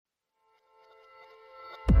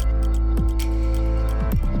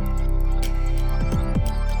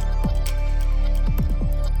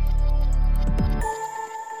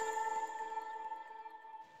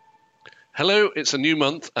Hello, it's a new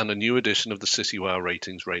month and a new edition of the CityWire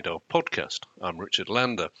Ratings Radar podcast. I'm Richard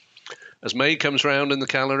Lander. As May comes round in the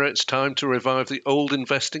calendar, it's time to revive the old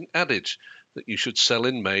investing adage that you should sell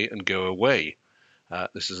in May and go away.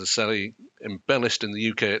 This is a saying embellished in the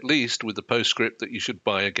UK at least with the postscript that you should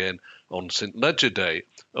buy again on St Leger Day,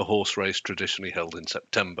 a horse race traditionally held in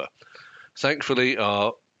September. Thankfully,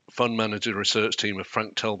 our fund manager research team of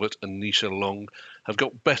Frank Talbot and Nisha Long have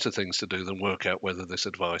got better things to do than work out whether this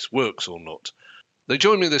advice works or not. They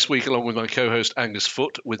join me this week along with my co-host Angus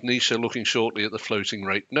Foote, with Nisha looking shortly at the floating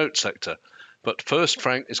rate note sector. But first,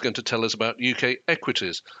 Frank is going to tell us about UK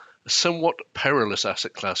equities, a somewhat perilous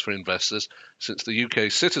asset class for investors since the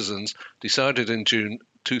UK citizens decided in June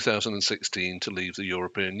 2016 to leave the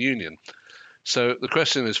European Union. So the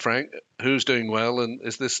question is, Frank, who's doing well, and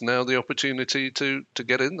is this now the opportunity to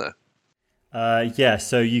get in there?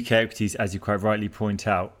 So UK equities, as you quite rightly point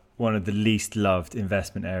out, one of the least loved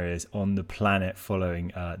investment areas on the planet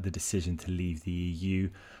following the decision to leave the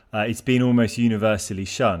EU. It's been almost universally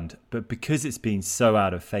shunned, but because it's been so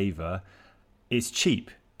out of favour, it's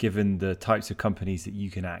cheap given the types of companies that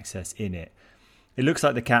you can access in it. It looks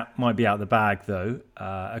like the cat might be out the bag though.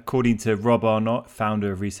 According to Rob Arnott,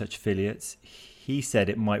 founder of Research Affiliates, he said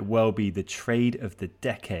it might well be the trade of the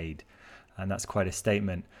decade, and that's quite a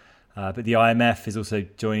statement. But the IMF is also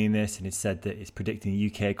joining this, and it's said that it's predicting the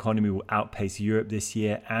UK economy will outpace Europe this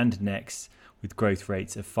year and next, with growth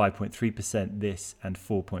rates of 5.3% this and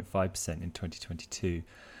 4.5% in 2022.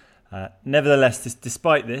 Nevertheless,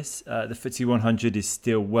 despite this, the FTSE 100 is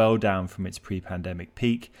still well down from its pre-pandemic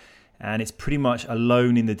peak, and it's pretty much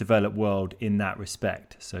alone in the developed world in that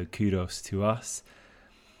respect. So kudos to us.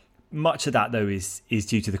 Much of that, though, is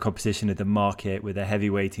due to the composition of the market, with a heavy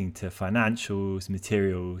weighting to financials,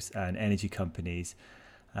 materials and energy companies.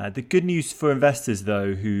 The good news for investors,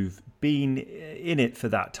 though, who've been in it for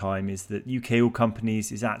that time, is that UK all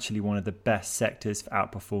companies is actually one of the best sectors for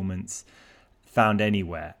outperformance found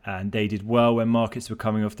anywhere. And they did well when markets were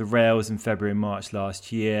coming off the rails in February and March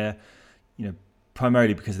last year,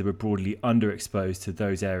 primarily because they were broadly underexposed to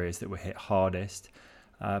those areas that were hit hardest.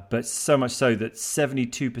 But so much so that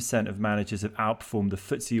 72% of managers have outperformed the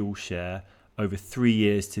FTSE All-Share over 3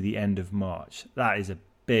 years to the end of March. That is a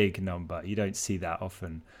big number. You don't see that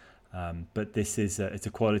often. But this is it's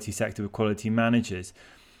a quality sector with quality managers.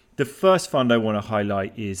 The first fund I want to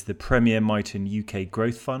highlight is the Premier Miton UK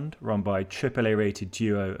Growth Fund, run by AAA-rated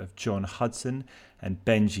duo of John Hudson and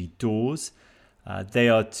Benji Dawes. They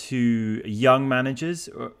are two young managers,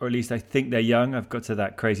 or at least I think they're young. I've got to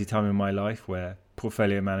that crazy time in my life where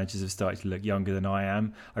portfolio managers have started to look younger than I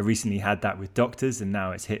am. I recently had that with doctors, and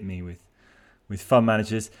now it's hit me with fund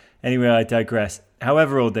managers. Anyway, I digress.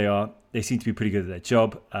 However old they are, they seem to be pretty good at their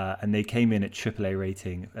job, and they came in at AAA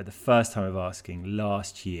rating at the first time of asking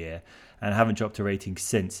last year and haven't dropped a rating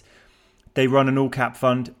since. They run an all-cap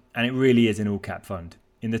fund, and it really is an all-cap fund.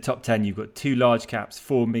 In the top 10, you've got 2 large caps,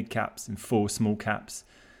 4 mid caps, and 4 small caps.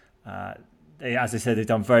 As I said, they've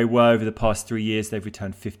done very well over the past 3 years. They've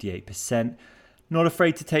returned 58%. Not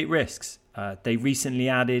afraid to take risks. They recently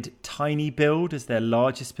added Tiny Build as their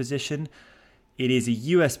largest position. It is a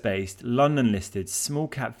US-based, London-listed,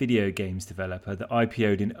 small-cap video games developer that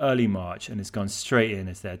IPO'd in early March and has gone straight in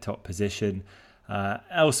as their top position.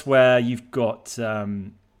 Elsewhere, you've got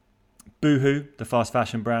Boohoo, the fast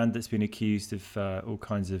fashion brand that's been accused of all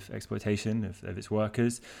kinds of exploitation of its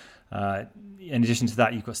workers. In addition to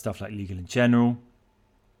that, you've got stuff like Legal & General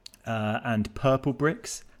and Purple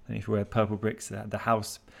Bricks. I don't know if you're aware of Purple Bricks, the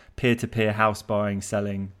house peer-to-peer house buying,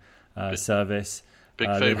 selling service. Big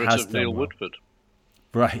favourite of Neil Woodford.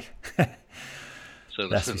 Right. So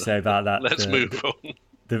less we say about that, let's move on.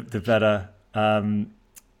 The better.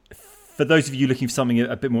 For those of you looking for something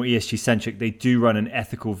a bit more ESG-centric, they do run an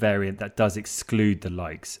ethical variant that does exclude the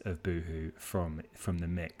likes of Boohoo from the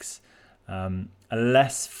mix. A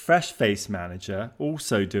less fresh-faced manager,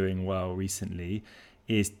 also doing well recently,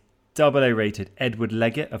 is AA-rated Edward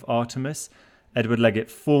Leggett of Artemis. Edward Leggett,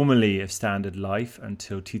 formerly of Standard Life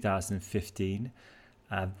until 2015.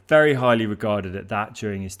 Very highly regarded at that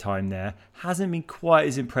during his time there. Hasn't been quite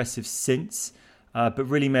as impressive since, but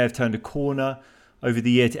really may have turned a corner. Over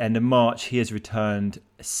the year to end of March, he has returned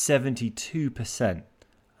 72%.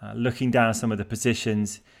 Looking down some of the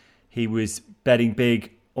positions, he was betting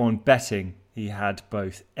big on betting. He had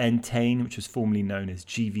both Entain, which was formerly known as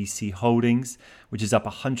GVC Holdings, which is up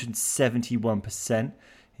 171%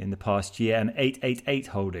 in the past year, and 888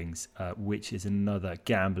 Holdings, which is another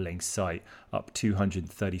gambling site, up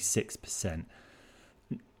 236%.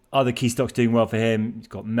 Other key stocks doing well for him. He's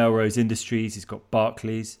got Melrose Industries, he's got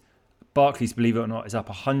Barclays. Barclays, believe it or not, is up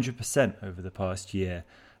 100% over the past year.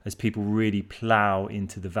 as people really plough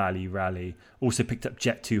into the value rally. Also picked up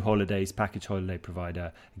Jet2 Holidays, package holiday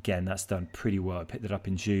provider. Again, that's done pretty well. I picked it up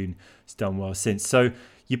in June. It's done well since. So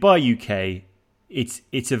you buy UK,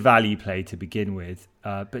 it's a value play to begin with.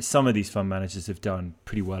 But some of these fund managers have done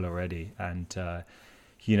pretty well already. And,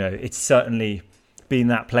 it's certainly been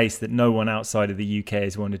that place that no one outside of the UK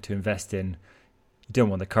has wanted to invest in. You don't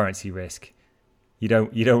want the currency risk. You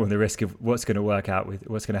don't want the risk of what's going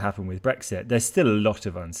to happen with Brexit. There's still a lot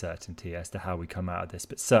of uncertainty as to how we come out of this,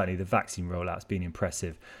 but certainly the vaccine rollout's been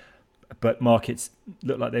impressive. But markets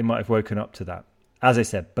look like they might have woken up to that. As I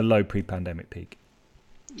said, below pre-pandemic peak.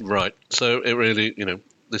 Right. So it really,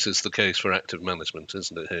 this is the case for active management,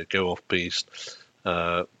 isn't it? Here, go off piste,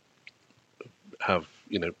 have,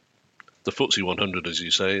 the FTSE 100, as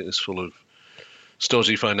you say, is full of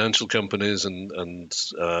stodgy financial companies and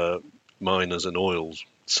miners and oils.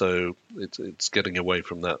 So it's getting away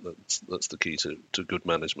from that. That's the key to good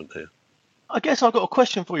management here. I guess I've got a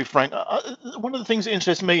question for you, Frank. One of the things that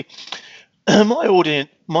interests me, my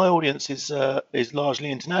audience is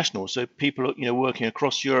largely international. So people, working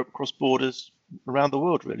across Europe, across borders, around the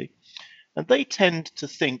world, really. And they tend to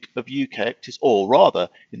think of UK equities, or rather,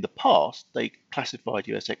 in the past, they classified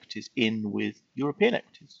US equities in with European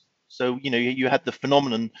equities. So, you had the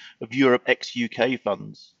phenomenon of Europe ex-UK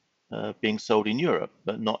funds being sold in Europe,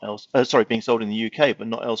 but not being sold in the UK, but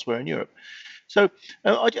not elsewhere in Europe. So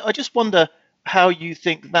I just wonder how you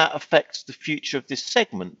think that affects the future of this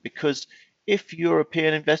segment, because if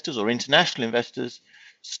European investors or international investors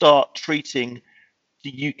start treating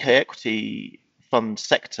the UK equity fund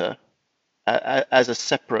sector as a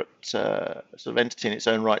separate sort of entity in its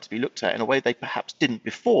own right to be looked at in a way they perhaps didn't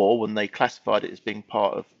before when they classified it as being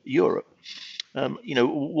part of Europe,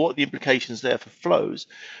 what are the implications there for flows?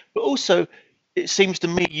 But also, it seems to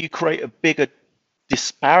me you create a bigger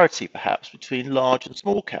disparity perhaps between large and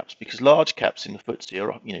small caps, because large caps in the FTSE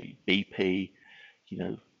are, BP,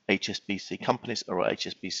 HSBC companies, or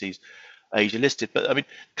HSBC's Asia listed, but I mean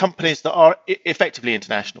companies that are effectively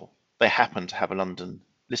international. They happen to have a London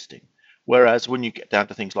listing, whereas when you get down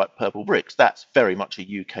to things like Purple Bricks, that's very much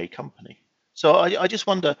a UK company. So I just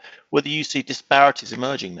wonder whether you see disparities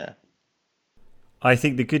emerging there. I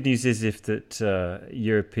think the good news is if that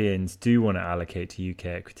Europeans do want to allocate to UK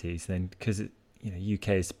equities, then because UK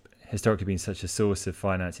has historically been such a source of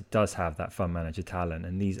finance, it does have that fund manager talent,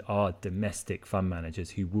 and these are domestic fund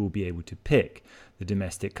managers who will be able to pick the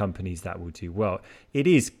domestic companies that will do well. It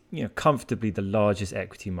is comfortably the largest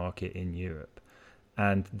equity market in Europe,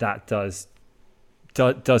 and that does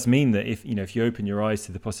mean that if you open your eyes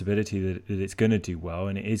to the possibility that it's going to do well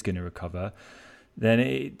and it is going to recover, then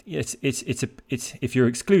it's if you're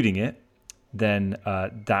excluding it, then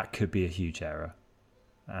that could be a huge error.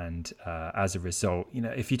 And as a result,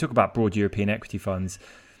 if you talk about broad European equity funds,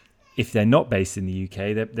 if they're not based in the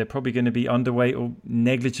UK, they're probably going to be underweight or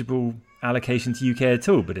negligible allocation to UK at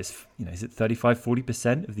all. But it's is it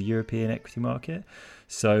 35-40% of the European equity market?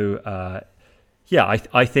 So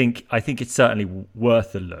I think it's certainly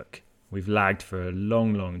worth a look. We've lagged for a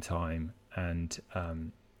long time, and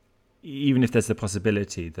even if there's the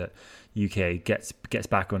possibility that UK gets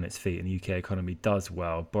back on its feet and the UK economy does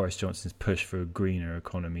well, Boris Johnson's push for a greener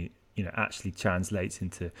economy, actually translates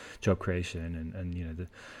into job creation and the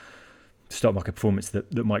stock market performance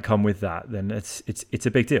that might come with that, then it's a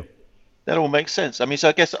big deal. That all makes sense. I mean, so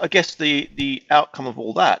I guess the outcome of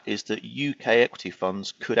all that is that UK equity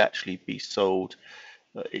funds could actually be sold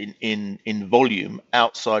in volume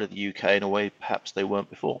outside of the UK in a way perhaps they weren't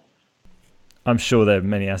before. I'm sure there are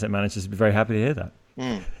many asset managers would be very happy to hear that.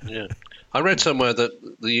 Yeah, I read somewhere that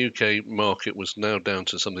the UK market was now down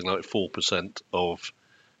to something like 4% of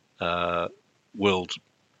world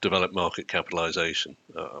developed market capitalisation.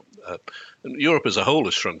 And Europe as a whole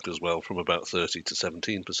has shrunk as well from about 30 to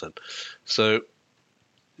 17%. So,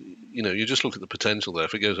 you just look at the potential there.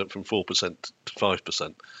 If it goes up from 4% to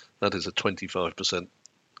 5%, that is a 25%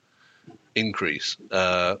 increase.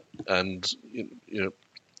 And,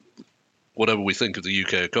 whatever we think of the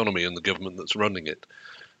UK economy and the government that's running it,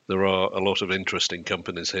 there are a lot of interesting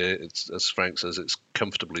companies here. It's, as Frank says, it's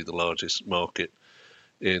comfortably the largest market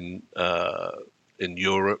in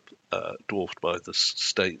Europe, dwarfed by the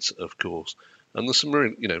States, of course. And there's some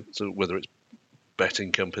really, so whether it's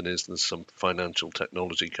betting companies, there's some financial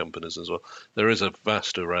technology companies as well. There is a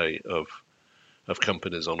vast array of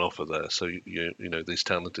companies on offer there. So these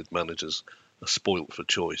talented managers are spoilt for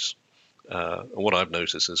choice. And what I've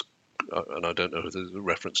noticed is, and I don't know if there's a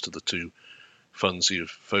reference to the two funds you've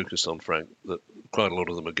focused on, Frank, that quite a lot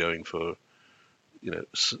of them are going for,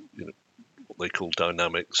 what they call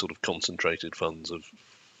dynamic, sort of concentrated funds of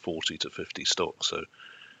 40 to 50 stocks. So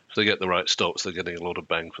If they get the right stocks, they're getting a lot of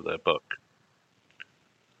bang for their buck.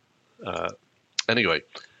 Anyway,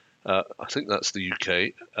 I think that's the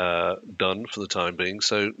UK done for the time being.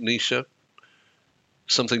 So, Nisha,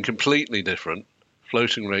 something completely different.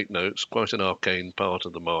 Floating rate notes, quite an arcane part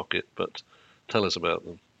of the market, but tell us about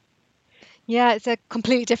them. Yeah, it's a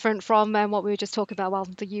completely different from what we were just talking about, well,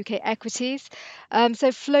 the UK equities.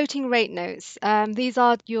 So floating rate notes, these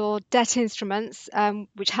are your debt instruments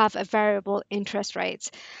which have a variable interest rate.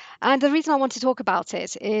 And the reason I want to talk about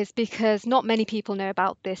it is because not many people know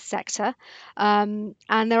about this sector, and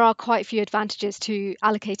there are quite a few advantages to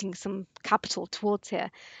allocating some capital towards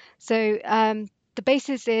here. So the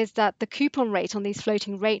basis is that the coupon rate on these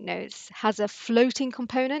floating rate notes has a floating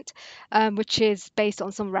component, which is based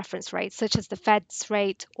on some reference rates, such as the Fed's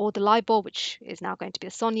rate or the LIBOR, which is now going to be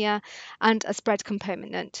the SONIA, and a spread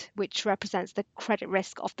component, which represents the credit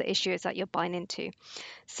risk of the issuers that you're buying into.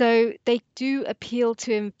 So they do appeal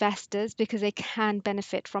to investors because they can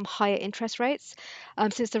benefit from higher interest rates,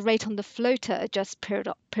 since the rate on the floater adjusts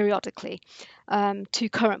periodically to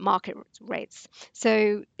current market rates.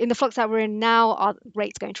 So in the flux that we're in now, are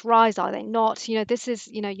rates going to rise? Are they not? This is,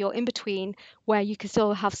 you're in between where you can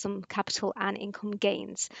still have some capital and income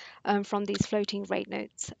gains from these floating rate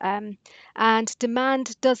notes. And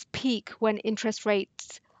demand does peak when interest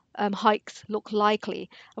rates hikes look likely.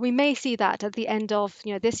 And we may see that at the end of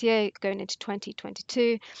this year going into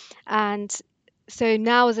 2022. And so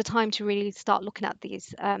now is the time to really start looking at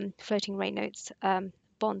these floating rate notes,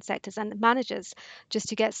 bond sectors and managers, just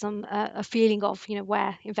to get some a feeling of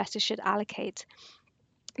where investors should allocate.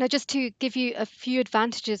 Now, just to give you a few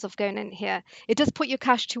advantages of going in here, it does put your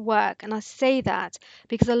cash to work. And I say that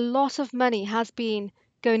because a lot of money has been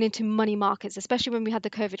going into money markets, especially when we had the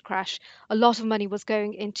COVID crash. A lot of money was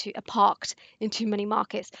going into parked into money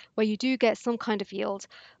markets where you do get some kind of yield,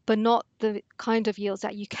 but not the kind of yields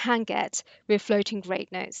that you can get with floating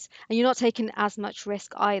rate notes. And you're not taking as much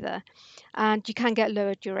risk either. And you can get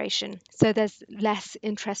lower duration. So there's less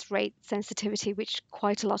interest rate sensitivity, which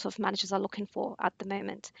quite a lot of managers are looking for at the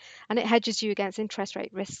moment. And it hedges you against interest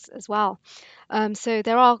rate risks as well. So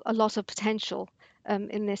there are a lot of potential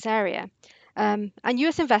in this area. And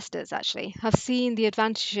US investors actually have seen the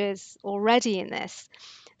advantages already in this.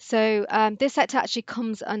 So this sector actually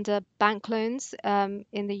comes under bank loans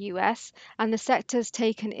in the US, and the sector's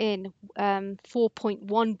taken in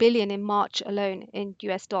 4.1 billion in March alone in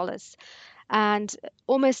US dollars, and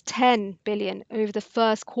almost 10 billion over the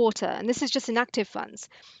first quarter. And this is just in active funds.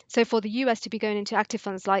 So for the US to be going into active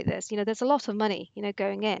funds like this, there's a lot of money,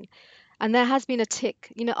 going in. And there has been a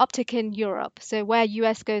uptick in Europe. So where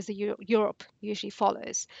US goes, Europe usually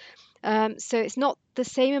follows. So it's not the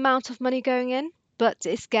same amount of money going in, but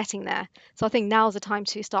it's getting there. So I think now's the time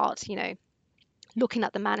to start, looking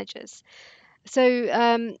at the managers. So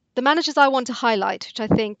the managers I want to highlight, which I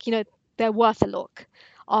think, they're worth a look,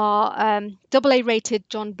 are AA rated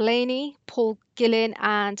John Blaney, Paul Gillin,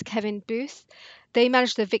 and Kevin Booth. They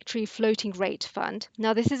manage the Victory Floating Rate Fund.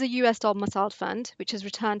 Now, this is a US domiciled fund which has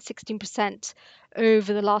returned 16%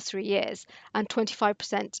 over the last 3 years and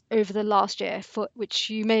 25% over the last year, for which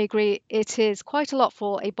you may agree it is quite a lot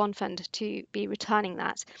for a bond fund to be returning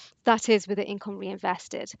that. That is with the income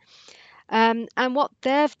reinvested. And what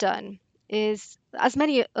they've done is, as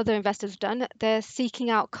many other investors have done, they're seeking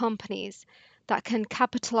out companies that can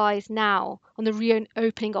capitalize now on the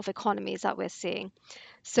reopening of economies that we're seeing.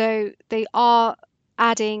 So they are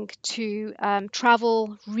adding to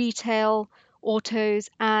travel, retail, autos,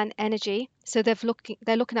 and energy. So they're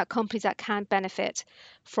looking at companies that can benefit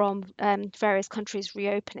from various countries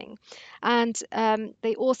reopening, and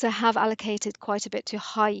they also have allocated quite a bit to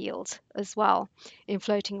high yield as well in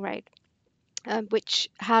floating rate, which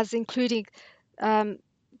has including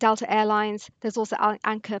Delta Airlines. There's also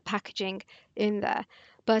Anchor Packaging in there,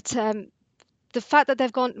 but the fact that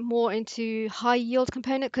they've gone more into high yield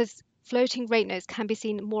component, because floating rate notes can be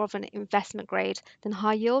seen more of an investment grade than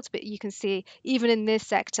high yield, but you can see even in this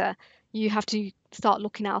sector you have to start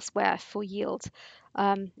looking elsewhere for yield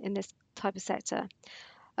in this type of sector.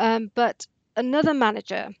 But another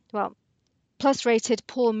manager, well, plus rated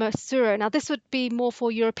Paul Masuro. Now, this would be more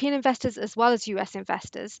for European investors as well as US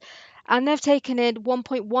investors. And they've taken in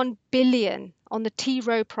 1.1 billion on the T.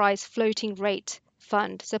 Rowe Price floating rate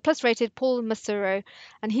fund. So plus rated Paul Masuro,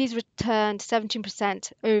 and he's returned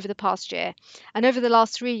 17% over the past year. And over the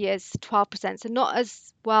last 3 years, 12%. So not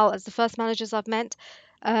as well as the first managers I've met.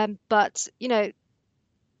 But,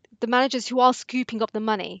 the managers who are scooping up the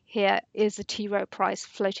money here is the T. Rowe Price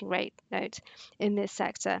floating rate note in this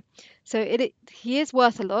sector. So he is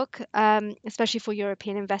worth a look, especially for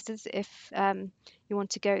European investors if you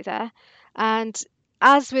want to go there. And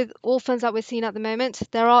as with all funds that we're seeing at the moment,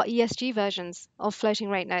 there are ESG versions of floating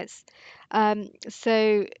rate notes.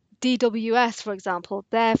 So DWS, for example,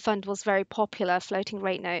 their fund was very popular, floating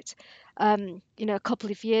rate note. A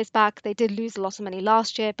couple of years back, they did lose a lot of money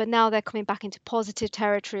last year, but now they're coming back into positive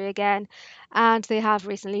territory again, and they have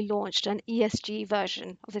recently launched an ESG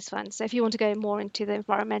version of this fund. So if you want to go more into the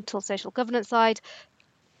environmental, social governance side,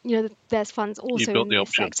 there's funds You've also got in the this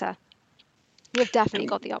option. sector. You've definitely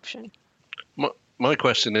got the option. My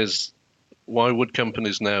question is, why would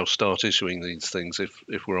companies now start issuing these things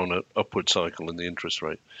if we're on an upward cycle in the interest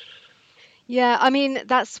rate? Yeah, I mean,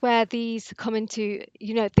 that's where these come into,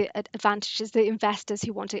 the advantages, the investors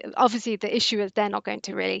who want to, obviously the issuers, they're not going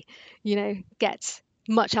to really, get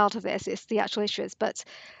much out of this. It's the actual issuers, but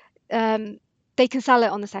um, they can sell it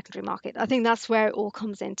on the secondary market. I think that's where it all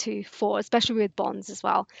comes into for, especially with bonds as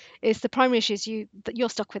well. It's the primary issue is you're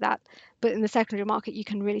stuck with that, but in the secondary market you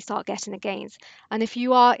can really start getting the gains. And if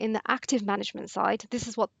you are in the active management side, this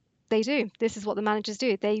is what they do. This is what the managers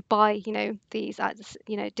do. They buy, these at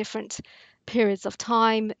different periods of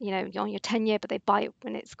time, on your 10-year, but they buy it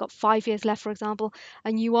when it's got 5 years left, for example,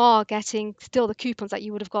 and you are getting still the coupons that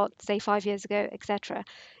you would have got, say, 5 years ago, etc.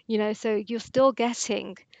 So you're still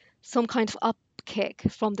getting some kind of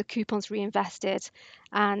upkick from the coupons reinvested.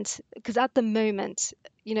 And because at the moment,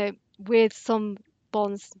 with some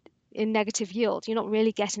bonds in negative yield, you're not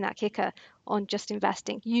really getting that kicker on just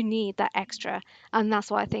investing. You need that extra. And that's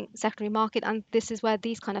why I think secondary market, and this is where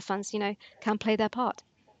these kind of funds, can play their part.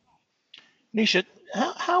 Nisha,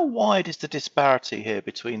 how wide is the disparity here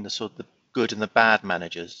between the sort of the good and the bad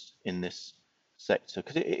managers in this sector?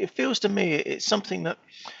 Because it feels to me it's something that,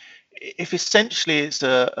 if essentially it's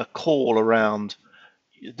a call around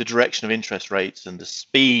the direction of interest rates and the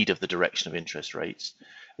speed of the direction of interest rates,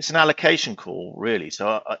 it's an allocation call, really.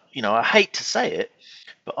 So, I hate to say it,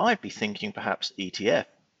 but I'd be thinking perhaps ETF.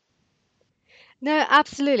 No,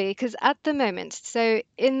 absolutely. Because at the moment, so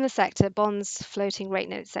in the sector, bonds, floating rate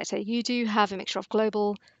note sector, you do have a mixture of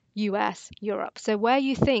global, US, Europe. So where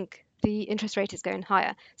you think the interest rate is going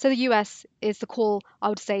higher. So the US is the call, I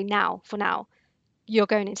would say now, for now, you're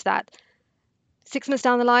going into that. 6 months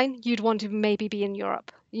down the line, you'd want to maybe be in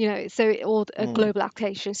Europe, or a Mm. global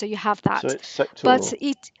application. So you have So that. it's But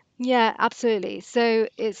sectoral. yeah, absolutely. So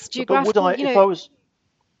it's But would geographical, I, if I was,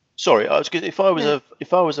 sorry, no. if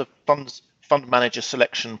I was a fund manager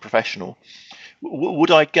selection professional,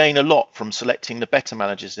 would I gain a lot from selecting the better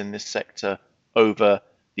managers in this sector over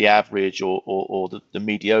the average or the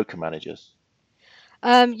mediocre managers?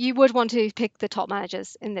 You would want to pick the top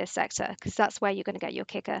managers in this sector because that's where you're going to get your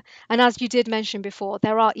kicker. And as you did mention before,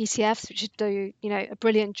 there are ETFs which do, a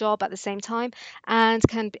brilliant job at the same time and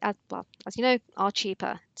can be, as you know, are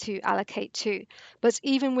cheaper to allocate to. But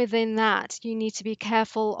even within that, you need to be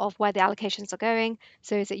careful of where the allocations are going.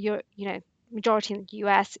 So is it majority in the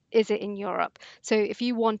US? Is it in Europe? So if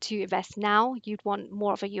you want to invest now, you'd want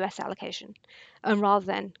more of a US allocation, rather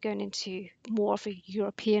than going into more of a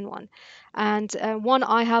European one. And one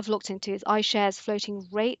I have looked into is iShares floating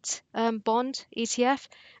rate bond ETF,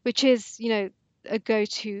 which is, a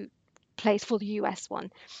go-to place for the US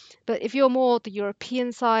one. But if you're more the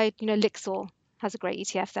European side, Lixor has a great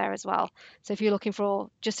ETF there as well. So if you're looking for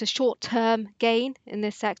just a short-term gain in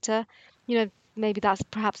this sector, maybe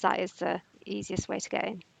perhaps that is the easiest way to get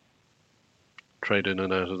in. Trade in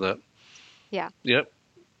and out of that. Yeah, Yep.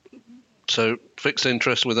 So fixed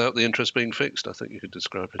interest without the interest being fixed, I think you could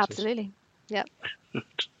describe it as. absolutely. Yeah.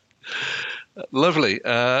 Lovely.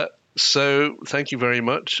 So thank you very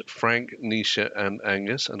much, Frank, Nisha, and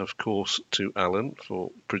Angus, and of course to Alan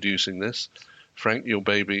for producing this. Frank, your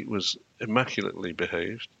baby was immaculately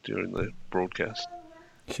behaved during the broadcast.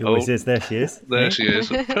 She always is. There she is. There Eh? she is.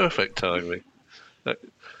 Perfect timing. That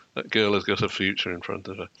girl has got a future in front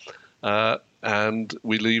of her. And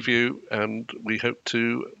we leave you, and we hope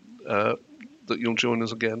that you'll join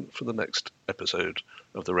us again for the next episode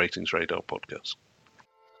of the Ratings Radar podcast.